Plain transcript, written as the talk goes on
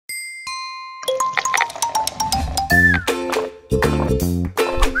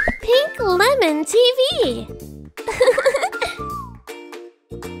Pink Lemon TV.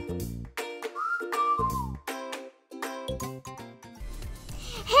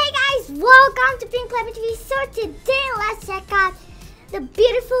 Hey guys, welcome to Pink Lemon TV. So today let's check out the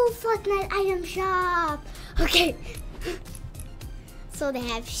beautiful Fortnite item shop. Okay. So they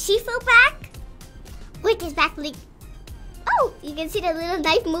have Shifu back. With his back link. Oh, you can see the little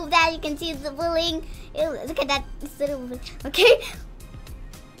knife move there. You can see the willing. Look at that. It's little. Okay.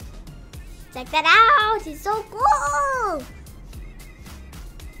 Check that out. It's so cool.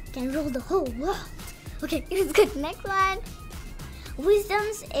 Can roll the whole world. Okay, let's go to the next one.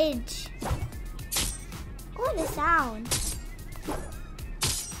 Wisdom's Edge. Oh, the sound.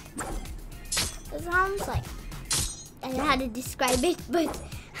 It sounds like, I don't know how to describe it, but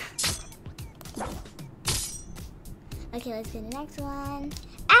okay, let's go to the next one.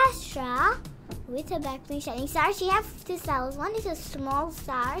 Astra with a backbling shining star. She has two styles. One is a small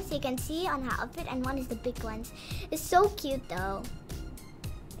star, so you can see on her outfit, and one is the big ones. It's so cute though.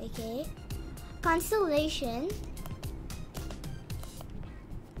 Okay. Constellation.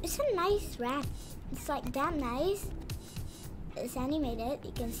 It's a nice wrap. It's like damn nice. It's animated.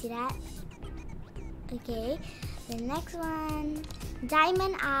 You can see that. Okay. The next one.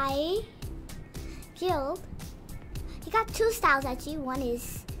 Diamond Eye. Guild. You got two styles actually. One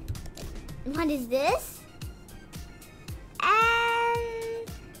is this. And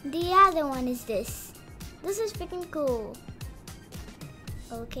the other one is this. This is freaking cool.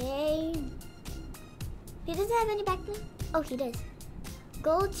 Okay. He doesn't have any backbling? Oh, he does.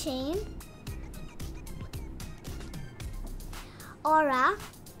 Gold chain. Aura.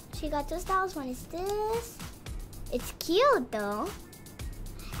 She got two styles. One is this. It's cute though.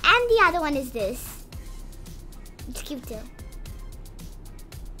 And the other one is this. It's cute too.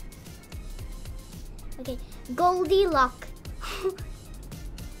 Okay. Goldy lock.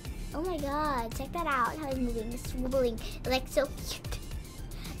 Oh my god. Check that out. How it's moving. It's wobbling. Like so cute.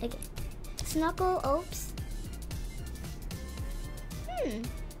 Okay. Snorkel oops.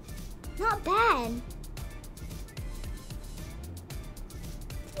 Not bad.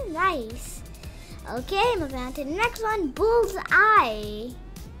 Nice. Okay, moving on to the next one. Bullseye.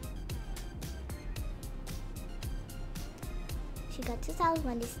 She got two styles.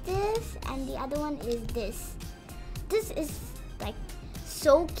 One is this, and the other one is this. This is like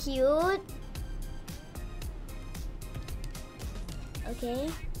so cute. Okay.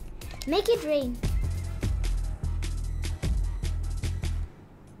 Make it rain.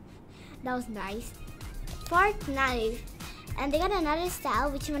 That was nice. Fortnite. And they got another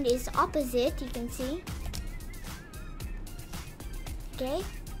style, which one is opposite, you can see. Okay.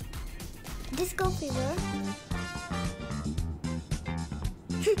 Disco Fever.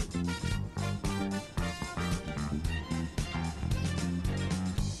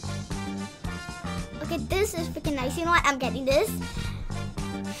 Okay, this is freaking nice. You know what? I'm getting this.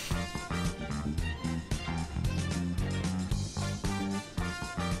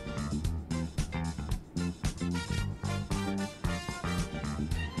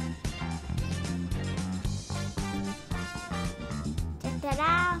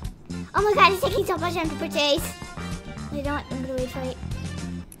 Ta-da! Oh my god, it's taking so much time to purchase. You know what? I'm gonna wait for it.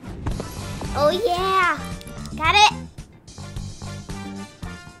 Oh yeah! Got it!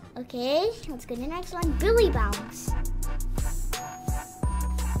 Okay, let's go to the next one. Billy Bounce.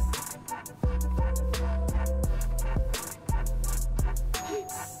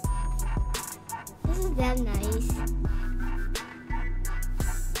 This is damn nice.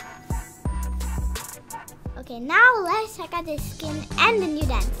 Okay, now let's check out the skin and the new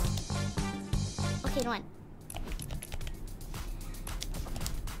dance. Okay, one.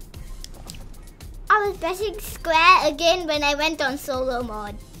 I was pressing square again when I went on solo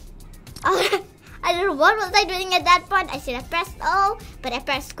mode. I don't know what was I doing at that point. I should have pressed O, but I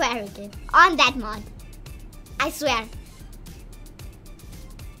pressed square again on that mod. I swear.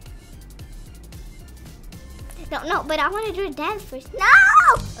 No, but I want to do a dance first. No!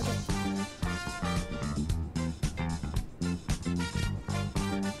 Okay.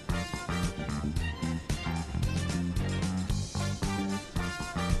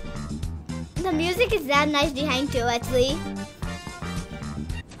 The music is that nice behind too, actually.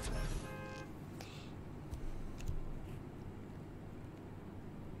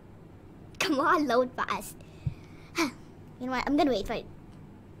 Come on, load fast. You know what? I'm gonna wait for it.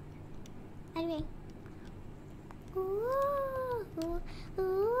 Anyway. Ooh, ooh,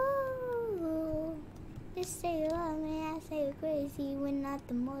 ooh. You say you love me, I say you're crazy. We're not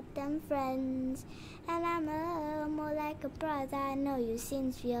the more than friends. And I'm more like a brother. I know you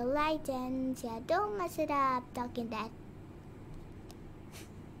since real light ends. Yeah, don't mess it up talking that.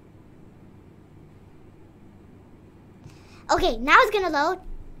 Okay, now it's gonna load.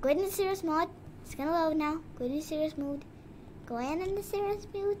 Go into serious mode. It's gonna load now. Go into serious mode. Go in the serious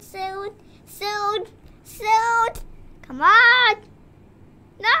mode soon. Soon. Soon. Come on.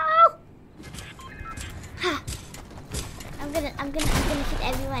 No. I'm gonna hit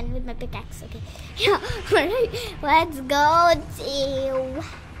everyone with my pickaxe. Okay. Yeah. Alright. Let's go to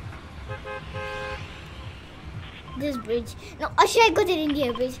this bridge. No, or should I go to the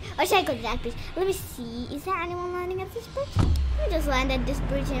India bridge? Or should I go to that bridge? Let me see. Is there anyone landing at this bridge? Let me just land at this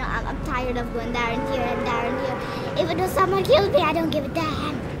bridge. You know, I'm tired of going there and here and there and here. Even though someone kills me, I don't give a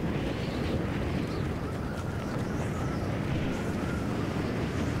damn.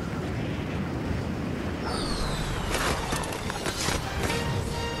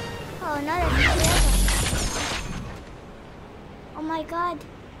 Oh, no, that's oh my god.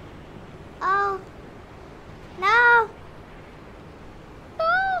 Oh. No!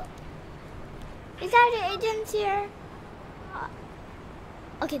 No! Is there the agents here?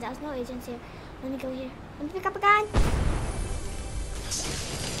 Okay, there's no agents here. Let me go here. Let me pick up a gun.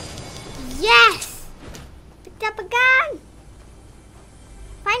 Yes! Picked up a gun!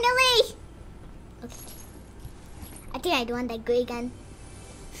 Finally! Okay. I think I don't want that gray gun.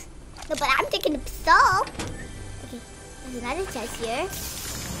 No, but I'm taking the pistol. Okay, there's another chest here.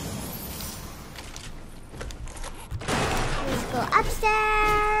 Let's go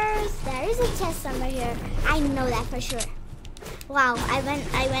upstairs. There is a chest somewhere here. I know that for sure. Wow, I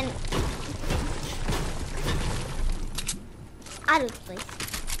went out of the place.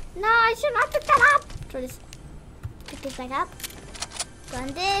 No, I should not pick that up. Throw this. Pick this back up. Go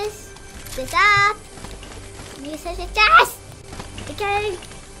on this. This up. Need such a chest. Okay.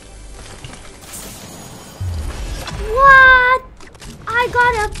 What? I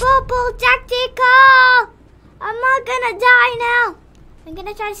got a purple tactical. I'm not gonna die now. I'm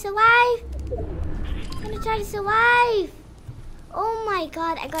gonna try to survive. I'm gonna try to survive. Oh my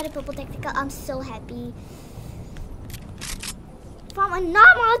god, I got a purple tactical. I'm so happy. From a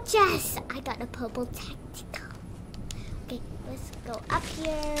normal chest, I got a purple tactical. Okay, let's go up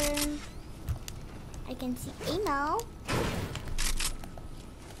here. I can see ammo.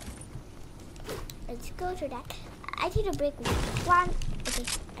 Let's go to that. I need to break one. Okay,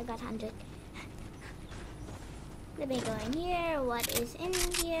 I got 100. Let me go in here. What is in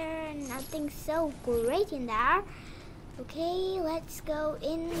here? Nothing so great in there. Okay, let's go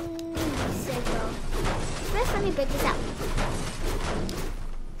in circle. First, let me break this up.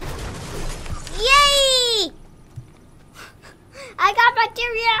 Yay! I got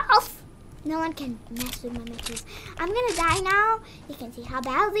materials! No one can mess with my materials. I'm gonna die now. You can see how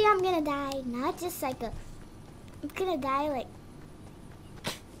badly I'm gonna die. Not just like a... I'm gonna die like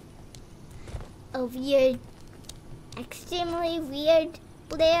a weird, extremely weird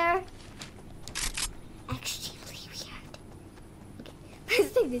player. Extremely weird. Okay,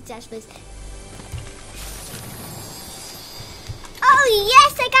 let's take this chest first. Oh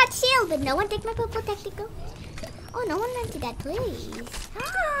yes, I got shield, but no one take my purple tactical. Oh, no one went to that place.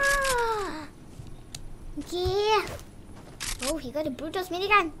 Ah, yeah. Oh, he got a Brutus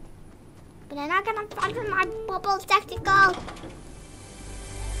minigun. But I'm not gonna fight with my purple tactical.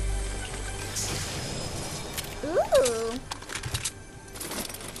 Ooh.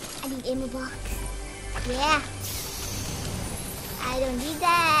 I need ammo box. Yeah. I don't need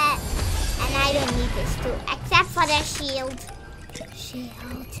that. And I don't need this too. Except for the shield.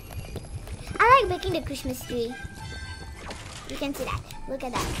 Shield. I like making the Christmas tree. You can see that. Look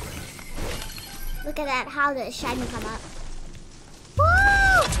at that. Look at that. How the shine will come up. Woo!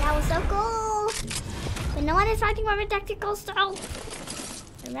 That was so cool. But no one is fighting over tactical style.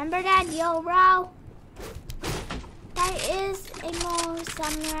 Remember that, yo, bro. There is a more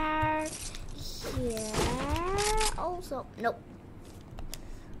somewhere here. Also, nope.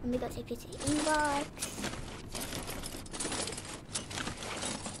 Let me go take this inbox.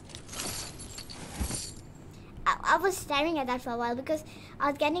 I was staring at that for a while because I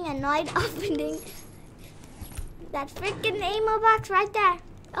was getting annoyed opening that freaking ammo box right there.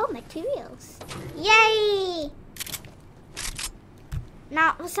 Oh, materials. Yay!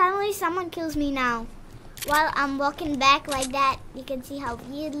 Now, suddenly someone kills me now. While I'm walking back like that, you can see how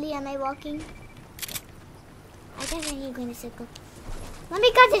weirdly am I walking. I guess I need to go in a circle. Let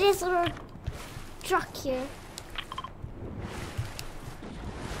me go to this little truck here.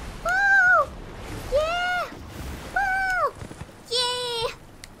 Woo! Yeah! Woo! Yeah!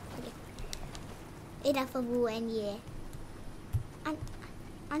 Okay. Enough of woo and yeah.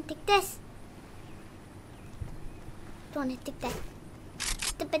 And take this. Don't take that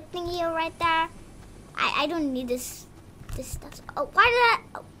stupid thing here right there. I don't need this stuff. Oh,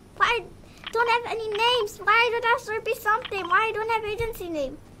 why don't have any names. Why did Astra be something? Why I don't have agency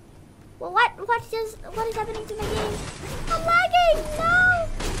name? Well, what is happening to my game? I'm lagging. No.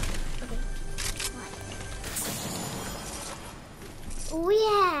 Okay. Oh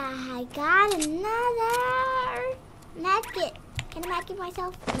yeah, I got another medkit. Can I medkit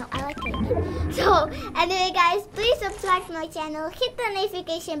myself? No, I like medkit. So anyway, guys, please subscribe to my channel, hit the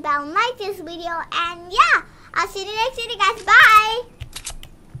notification bell, like this video, and yeah, I'll see you next video, guys. Bye.